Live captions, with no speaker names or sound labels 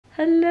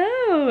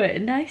Hello,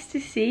 nice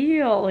to see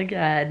you all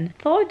again.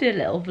 Thought I'd do a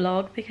little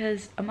vlog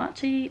because I've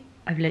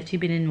literally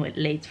been in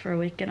Leeds for a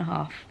week and a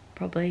half,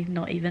 probably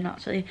not even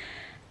actually,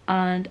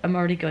 and I'm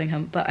already going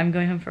home, but I'm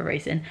going home for a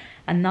reason,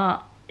 and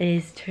that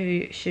is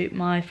to shoot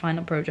my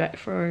final project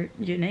for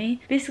uni.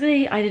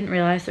 Basically, I didn't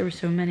realise there were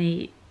so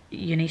many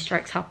uni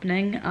strikes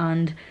happening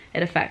and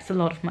it affects a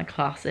lot of my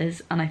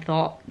classes, and I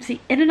thought,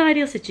 see, in an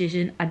ideal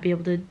situation I'd be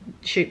able to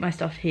shoot my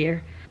stuff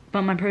here,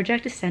 but my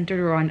project is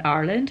centered around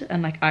Ireland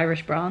and like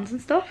Irish brands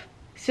and stuff,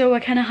 so I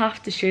kind of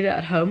have to shoot it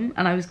at home.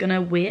 And I was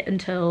gonna wait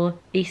until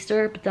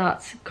Easter, but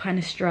that's kind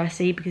of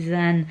stressy because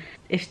then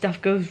if stuff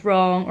goes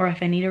wrong or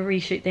if I need to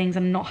reshoot things,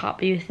 I'm not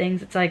happy with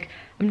things, it's like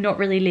I'm not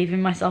really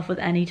leaving myself with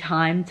any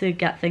time to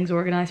get things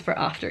organized for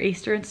after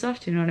Easter and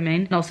stuff, do you know what I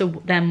mean? And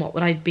also then what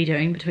would I be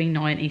doing between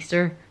now and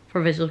Easter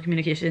for visual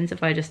communications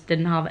if I just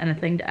didn't have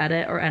anything to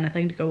edit or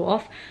anything to go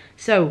off?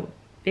 So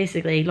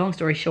basically, long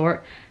story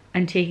short,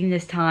 I'm taking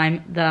this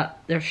time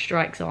that there's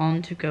strikes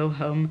on to go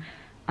home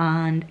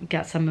and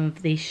get some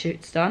of these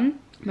shoots done.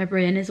 My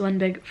brain is one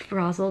big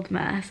frazzled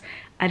mess.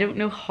 I don't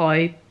know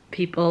how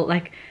people,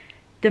 like,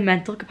 the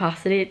mental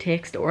capacity it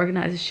takes to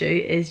organize a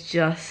shoot is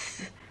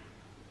just...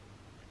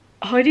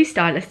 How do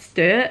stylists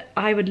do it?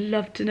 I would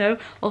love to know.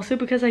 Also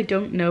because I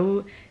don't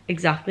know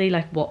exactly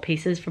like what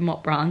pieces from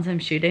what brands I'm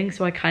shooting,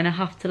 so I kind of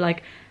have to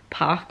like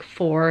pack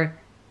for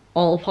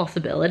all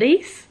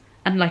possibilities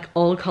and like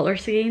all color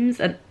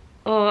schemes, and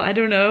oh, I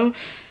don't know.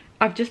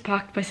 I've just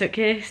packed my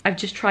suitcase. I've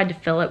just tried to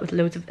fill it with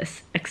loads of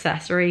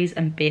accessories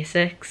and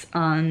basics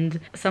and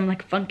some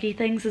like funky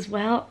things as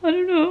well.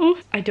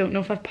 I don't know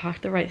if I've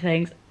packed the right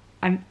things.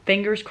 I'm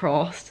fingers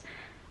crossed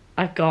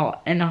I've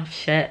got enough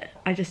shit.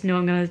 I just know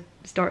I'm gonna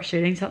start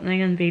shooting something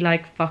and be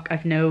like, fuck,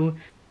 I've no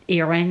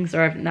earrings,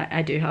 or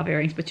I do have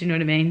earrings, but you know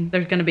what I mean,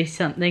 there's gonna be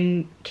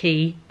something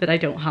key that I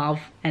don't have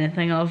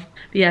anything of.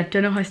 But yeah,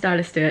 don't know how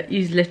stylists do it.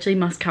 You literally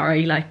must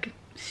carry like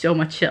so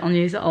much shit on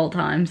you at all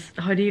times.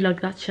 How do you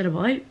lug that shit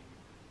about?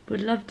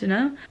 Would love to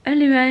know.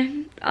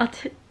 Anyway,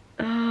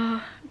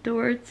 the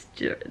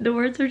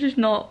words are just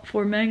not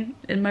forming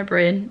in my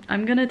brain.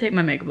 I'm gonna take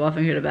my makeup off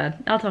and go to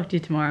bed. I'll talk to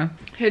you tomorrow.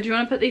 Here, do you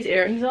want to put these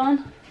earrings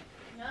on?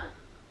 Yeah.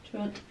 Do you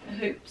want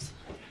hoops?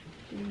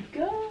 There you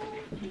go.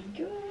 There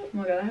you go. Oh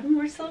my god, I haven't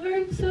worn silver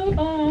in so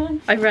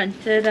long. I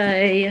rented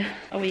a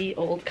wee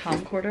old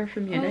camcorder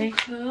from uni. Oh,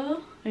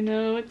 cool. I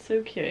know, it's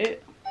so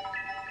cute.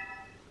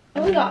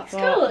 Oh, that's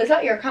cool. Is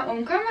that your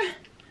own camera?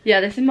 Yeah,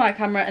 this is my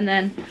camera, and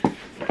then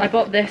I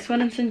bought this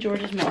one in St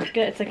George's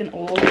Market. It's like an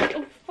old...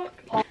 Oh,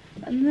 fuck.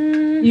 And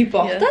then... You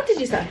bought that, did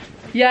you say?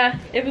 Yeah,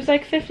 it was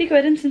like 50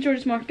 quid in St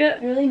George's Market.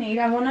 I really need.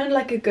 I wanted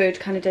like a good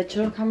kind of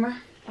digital camera.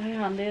 How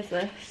handy is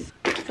this?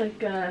 It's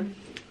like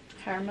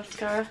hair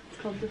mascara.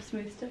 It's called the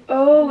Smooth Stick.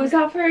 Oh, is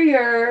that for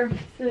your...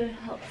 To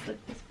help stick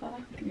this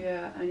back.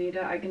 Yeah, I need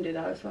it. I can do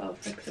that as well. I'll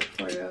fix it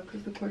for you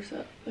because the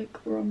corset like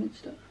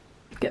rummaged it.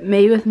 Get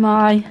me with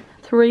my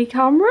 3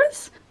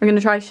 cameras. We're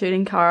gonna try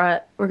shooting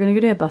Cara. We're gonna go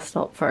to a bus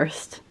stop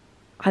first.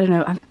 I don't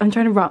know, I'm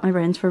trying to wrap my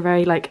brains for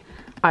very like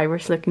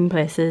Irish looking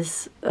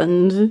places,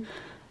 and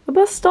a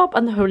bus stop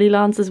and the Holy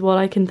Lands is what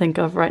I can think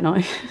of right now.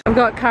 I've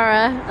got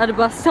Cara at a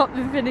bus stop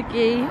in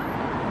Finnegee.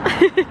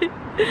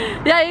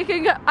 Yeah, you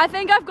can go. I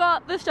think I've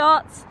got the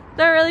shots.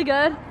 They're really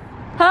good.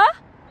 Huh?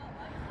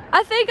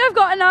 I think I've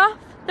got enough.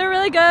 They're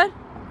really good.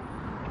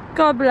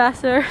 God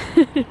bless her.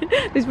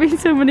 There's been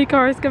so many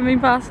cars coming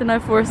past and I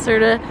forced her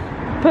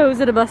to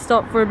pose at a bus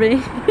stop for me.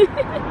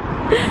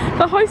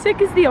 But how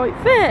sick is the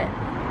outfit?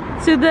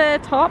 So the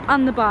top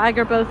and the bag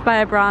are both by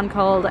a brand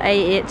called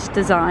AH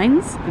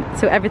Designs.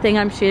 So everything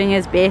I'm shooting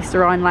is based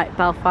around like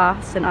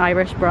Belfast and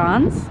Irish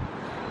brands.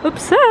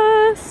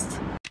 Obsessed!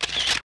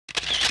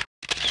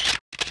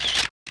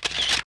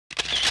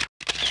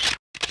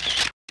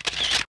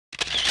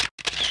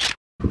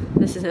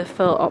 This is a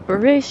full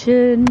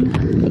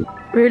operation.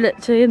 We're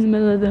literally in the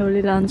middle of the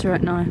Holy Lands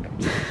right now.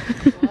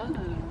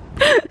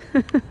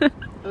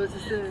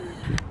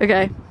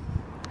 Okay.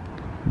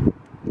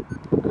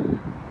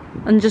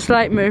 And just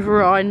like move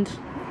around.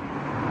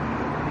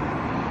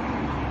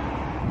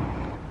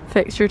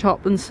 Fix your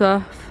top and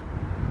stuff.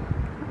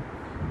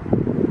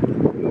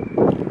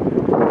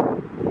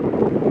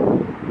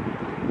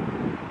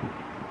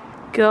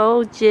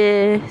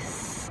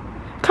 Gorgeous.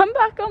 Come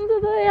back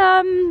onto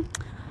the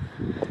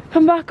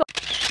come back on.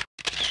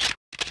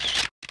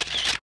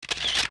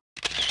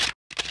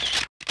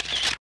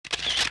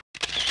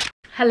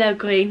 Hello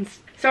queens.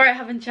 Sorry I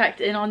haven't checked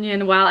in on you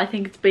in a while. I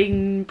think it's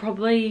been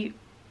probably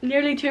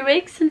nearly 2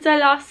 weeks since I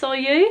last saw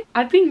you.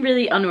 I've been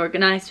really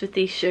unorganised with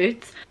these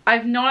shoots.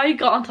 I've now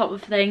got on top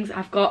of things.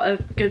 I've got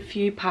a good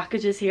few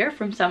packages here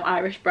from some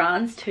Irish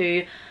brands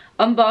to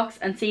unbox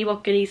and see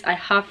what goodies I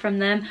have from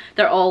them.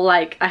 They're all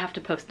like, I have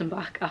to post them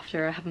back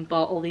after I haven't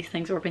bought all these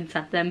things or been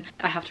sent them.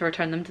 I have to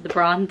return them to the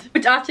brand,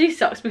 which actually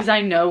sucks because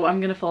I know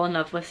I'm gonna fall in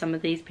love with some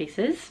of these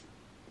pieces.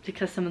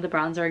 because some of the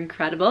brands are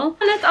incredible.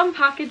 Let's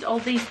unpackage all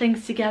these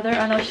things together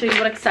and I'll show you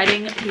what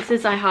exciting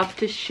pieces I have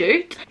to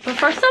shoot. But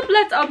first up,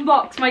 let's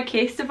unbox my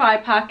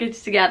Casetify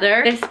package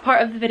together. This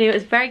part of the video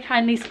is very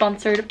kindly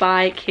sponsored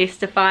by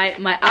Casetify,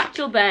 my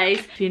actual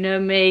base. If you know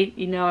me,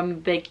 you know I'm a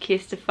big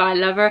Casetify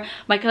lover.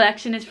 My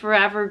collection is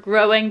forever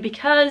growing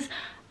because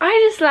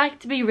I just like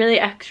to be really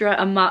extra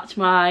and match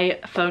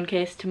my phone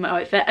case to my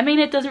outfit. I mean,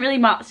 it doesn't really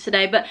match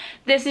today, but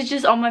this is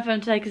just on my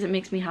phone today because it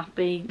makes me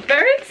happy.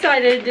 Very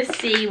excited to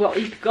see what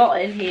we've got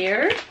in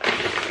here.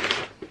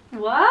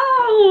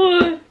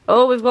 Wow!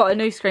 Oh, we've got a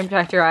new screen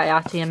protector. I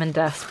actually am in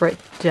desperate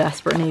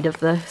need of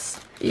this.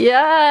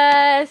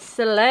 Yes,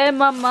 Soleil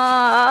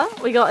Mama.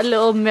 We got a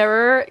little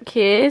mirror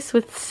case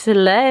with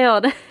Soleil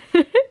on it.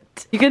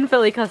 You can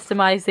fully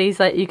customize these,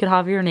 like you can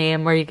have your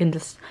name or you can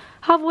just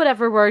have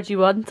whatever word you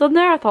want on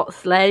there. I thought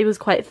sleigh was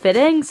quite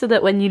fitting so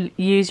that when you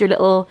use your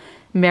little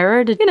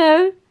mirror to, you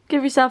know,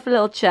 give yourself a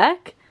little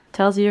check,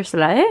 tells you you're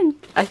sleighing.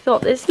 I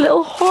thought this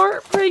little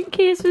heart print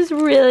case was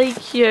really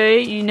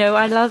cute. You know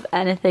I love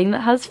anything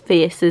that has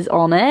faces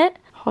on it.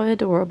 How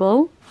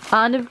adorable.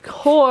 And of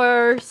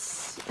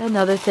course,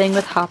 another thing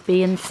with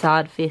happy and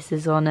sad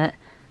faces on it.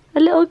 A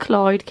little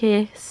cloud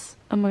case.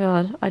 Oh my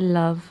god, I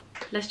love.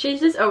 Let's change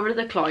this over to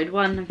the cloud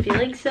one. I'm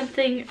feeling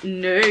something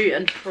new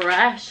and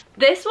fresh.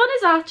 This one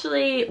is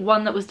actually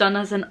one that was done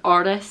as an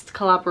artist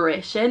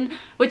collaboration,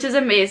 which is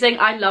amazing.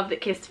 I love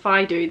that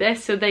Casetify do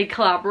this. So they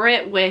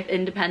collaborate with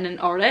independent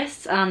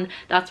artists and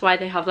that's why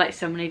they have like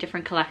so many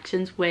different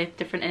collections with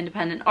different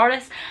independent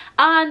artists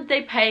and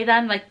they pay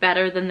them like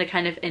better than the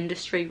kind of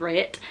industry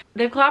rate.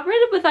 They've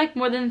collaborated with like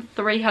more than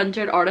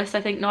 300 artists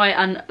I think now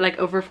and like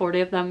over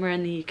 40 of them were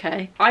in the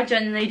UK. I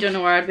genuinely don't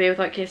know where I'd be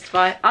without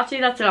Casetify.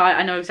 Actually that's a lie,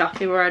 I know exactly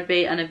where I'd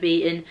be and I'd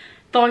be in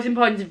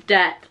 £1,000 of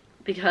debt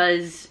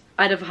because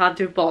I'd have had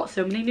to have bought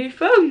so many new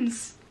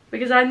phones.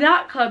 Because I'm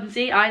that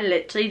clumsy, I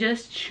literally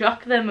just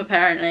chuck them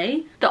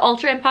apparently. The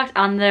Ultra Impact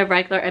and the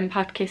regular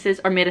Impact cases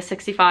are made of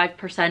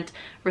 65%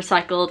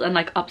 recycled and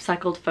like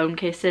upcycled phone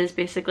cases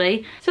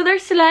basically. So they're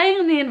slaying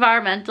on the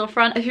environmental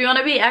front. If you want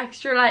to be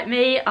extra like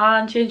me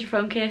and change your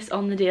phone case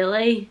on the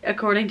daily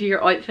according to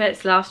your outfit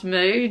 /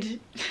 mood.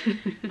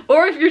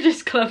 Or if you're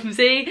just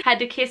clumsy, head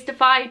to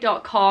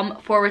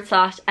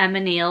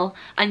casetify.com/Emma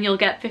and you'll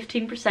get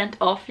 15%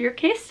 off your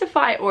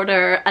Casetify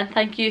order. And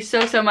thank you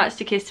so much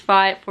to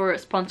Casetify for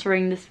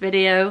sponsoring this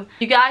video.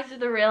 You guys are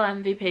the real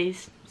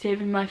MVPs.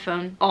 Saving my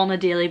phone on a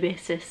daily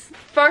basis.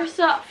 First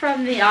up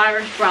from the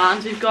Irish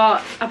brands, we've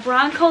got a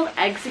brand called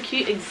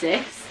Execute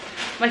Exists.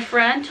 My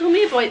friend told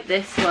me about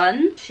this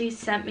one. She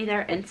sent me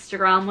their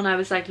Instagram when I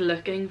was like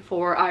looking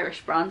for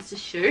Irish brands to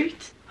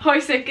shoot. How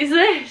sick is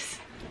this?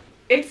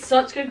 It's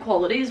such good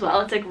quality as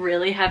well. It's like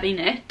really heavy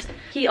knit.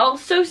 He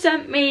also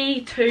sent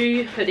me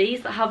 2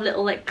 hoodies that have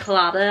little like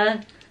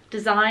Claddagh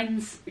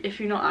designs. If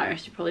you're not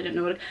Irish, you probably don't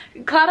know what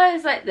it. Claddagh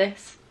is like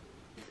this.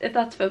 If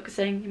that's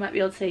focusing, you might be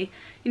able to see.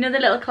 You know the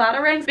little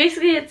Claddagh rings?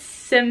 Basically it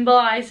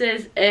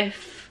symbolizes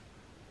if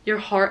your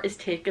heart is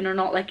taken or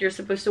not. Like you're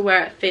supposed to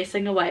wear it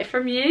facing away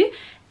from you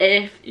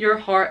if your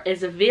heart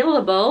is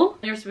available.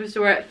 You're supposed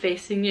to wear it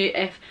facing you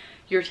if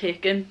you're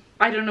taken.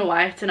 I don't know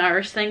why it's an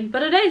Irish thing,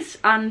 but it is.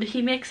 And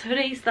he makes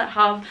hoodies that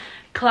have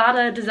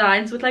Claddagh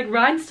designs with like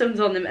rhinestones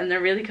on them and they're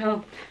really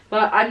cool.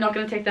 But I'm not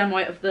going to take them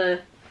out of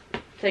the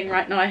thing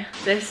right now.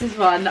 This is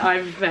one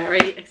I'm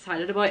very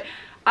excited about.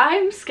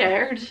 I'm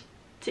scared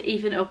to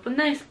even open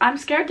this. I'm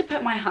scared to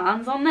put my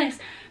hands on this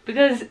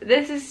because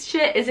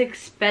shit is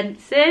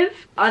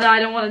expensive and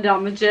I don't want to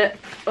damage it.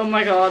 Oh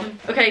my god.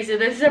 Okay, so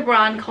this is a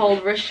brand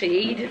called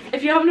Rashid.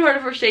 If you haven't heard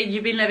of Rashid,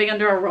 you've been living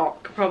under a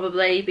rock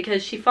probably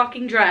because she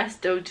fucking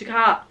dressed Doja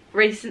Cat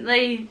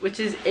recently, which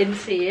is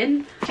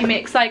insane. She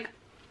makes like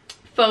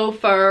faux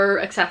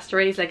fur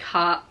accessories like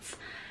hats,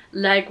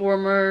 leg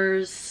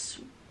warmers,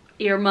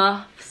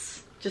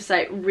 earmuffs, just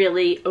like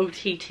really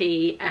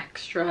OTT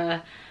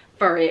extra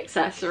furry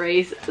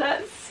accessories.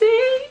 Let's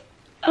see.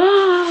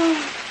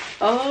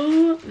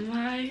 Oh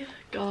my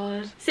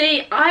god.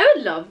 See, I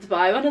would love to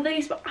buy one of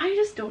these, but I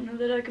just don't know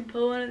that I can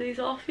pull one of these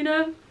off, you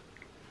know?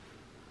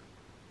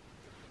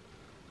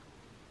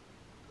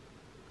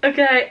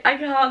 Okay, I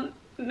can't.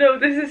 No,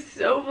 this is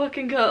so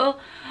fucking cool.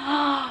 Do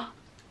I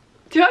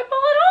pull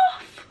it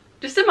off?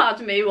 Just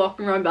imagine me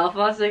walking around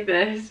Belfast like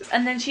this.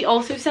 And then she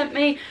also sent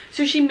me,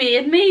 so she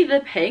made me the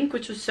pink,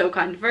 which was so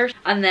kind of her.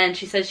 And then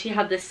she said she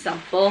had this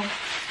sample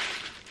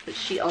that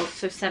she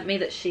also sent me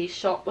that she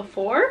shot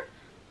before.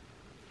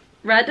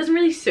 Red doesn't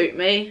really suit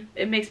me.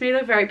 It makes me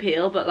look very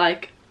pale, but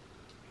like,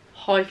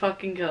 how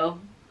fucking cool.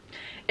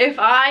 If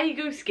I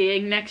go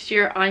skiing next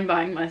year, I'm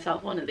buying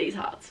myself one of these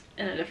hats.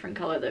 In a different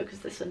colour though, because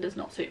this one does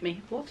not suit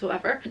me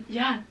whatsoever.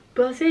 Yeah,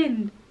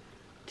 buzzing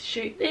to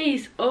shoot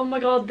these. Oh my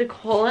god, the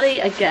quality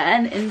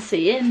again,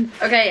 insane.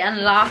 Okay,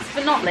 and last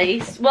but not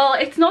least, well,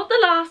 it's not the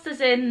last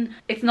as in,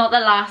 it's not the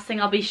last thing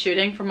I'll be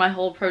shooting for my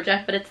whole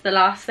project, but it's the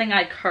last thing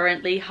I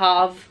currently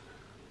have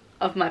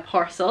of my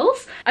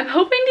parcels. I'm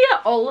hoping to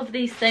get all of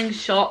these things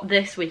shot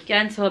this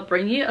weekend, so I'll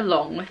bring you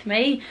along with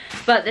me.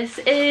 But this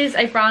is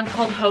a brand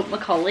called Hope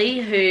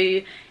McCauley,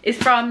 who is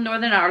from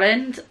Northern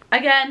Ireland.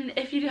 Again,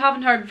 if you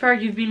haven't heard of her,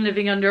 you've been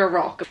living under a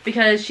rock,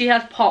 because she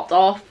has popped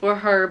off for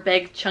her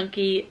big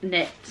chunky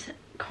knit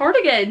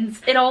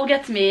cardigans. It all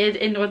gets made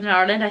in Northern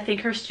Ireland. I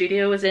think her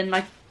studio is in,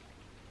 like,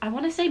 I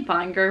want to say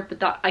Bangor, but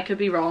that I could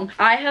be wrong.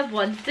 I have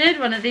wanted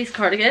one of these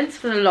cardigans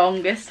for the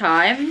longest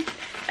time.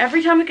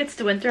 Every time it gets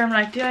to winter, I'm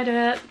like, do I do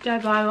it? Do I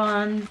buy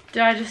one?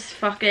 Do I just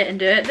fuck it and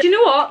do it? Do you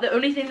know what? The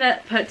only thing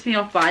that puts me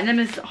off buying them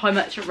is how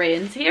much it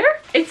rains here.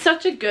 It's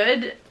such a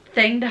good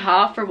thing to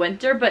have for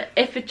winter, but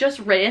if it just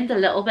rained a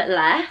little bit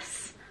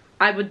less,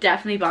 I would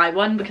definitely buy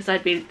one, because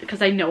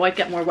I know I'd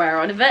get more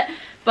wear out of it.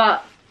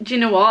 But do you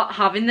know what?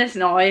 Having this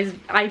now is,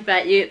 I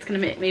bet you it's gonna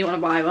make me want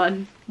to buy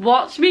one.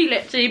 Watch me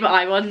literally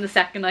buy one the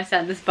second I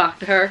send this back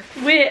to her.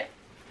 Wait.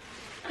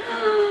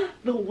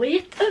 The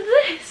weight of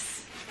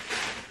this.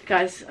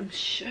 Guys, I'm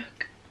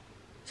shook.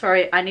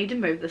 Sorry, I need to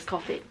move this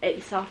coffee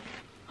ASAP.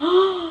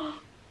 Oh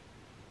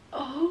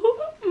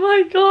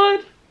my god.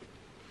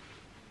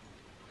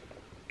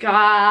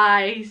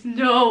 Guys,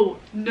 no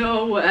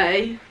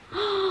way.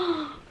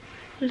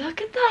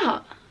 Look at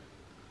that.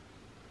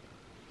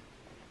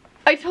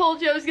 I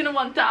told you I was gonna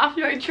want that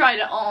after I tried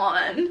it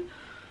on.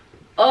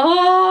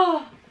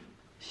 Oh,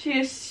 she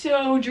is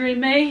so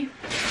dreamy.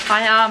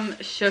 I am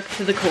shook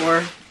to the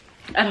core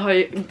at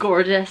how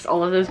gorgeous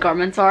all of those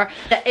garments are.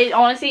 It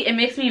honestly, it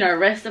makes me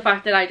nervous, the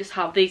fact that I just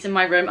have these in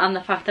my room, and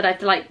the fact that I have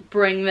to like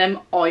bring them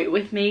out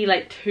with me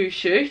like to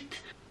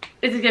shoot.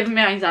 It's giving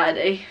me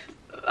anxiety.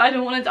 I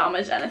don't want to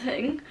damage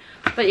anything.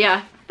 But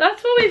yeah,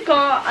 that's what we've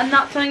got, and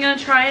that's what I'm going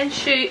to try and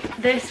shoot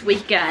this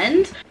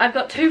weekend. I've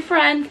got two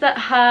friends that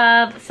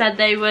have said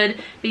they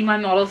would be my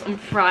models on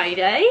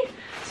Friday.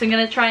 So I'm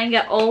going to try and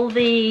get all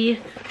the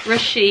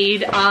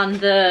Rashid and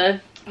the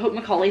Hope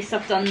McCauley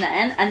stuff done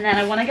then. And then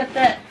I want to get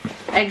the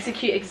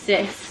Execute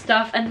Exist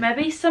stuff and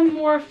maybe some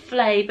more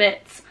flay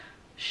bits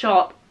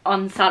shot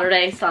on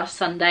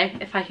Saturday/Sunday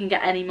if I can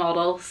get any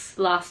models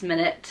last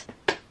minute.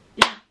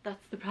 Yeah,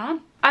 that's the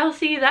plan. I'll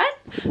see you then.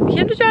 We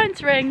came to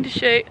Giant's Ring to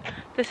shoot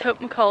this Hope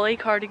McCauley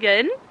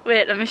cardigan.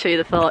 Wait, let me show you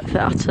the full outfit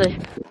actually.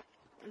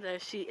 There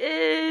she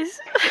is.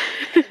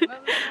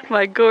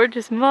 My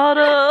gorgeous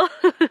model.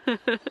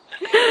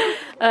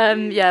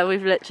 Yeah,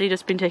 we've literally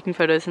just been taking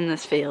photos in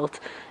this field,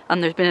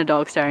 and there's been a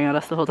dog staring at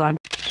us the whole time.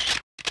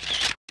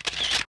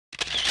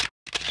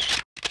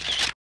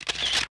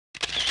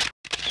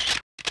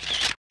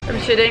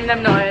 I'm shooting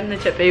them now in the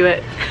chippy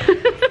whip.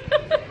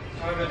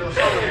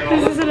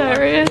 This is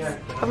hilarious.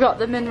 I've got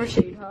them in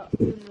Rashid hat.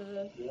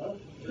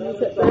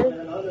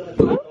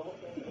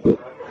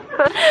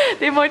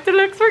 The amount of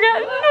looks we're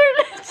getting.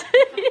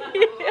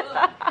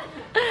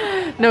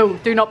 No,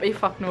 do not be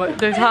fucking with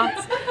those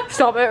hats.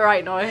 Stop it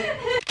right now.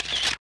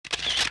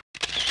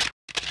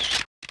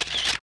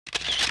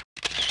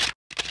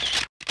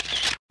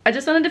 I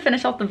just wanted to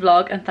finish off the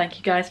vlog and thank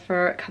you guys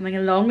for coming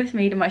along with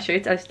me to my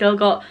shoots. I've still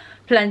got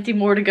plenty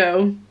more to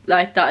go.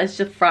 Like, that is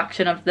just a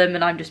fraction of them,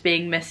 and I'm just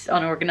being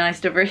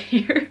unorganized over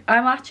here.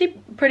 I'm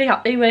actually pretty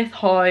happy with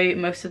how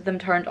most of them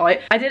turned out.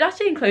 I did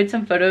actually include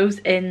some photos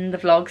in the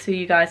vlog so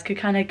you guys could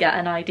kind of get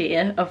an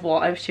idea of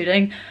what I was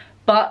shooting,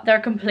 but they're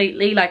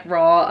completely like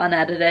raw,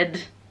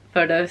 unedited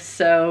photos,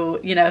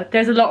 so you know,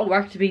 there's a lot of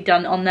work to be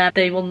done on them.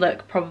 They will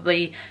look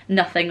probably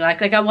nothing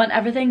like I want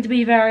everything to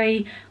be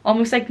very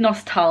almost like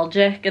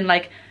nostalgic and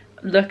like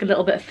look a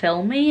little bit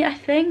filmy. I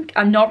think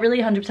I'm not really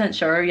 100%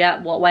 sure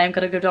yet what way I'm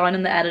gonna go down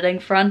in the editing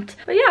front,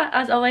 but yeah,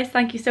 as always,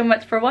 thank you so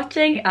much for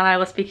watching, and I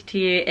will speak to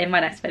you in my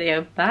next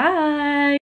video. Bye.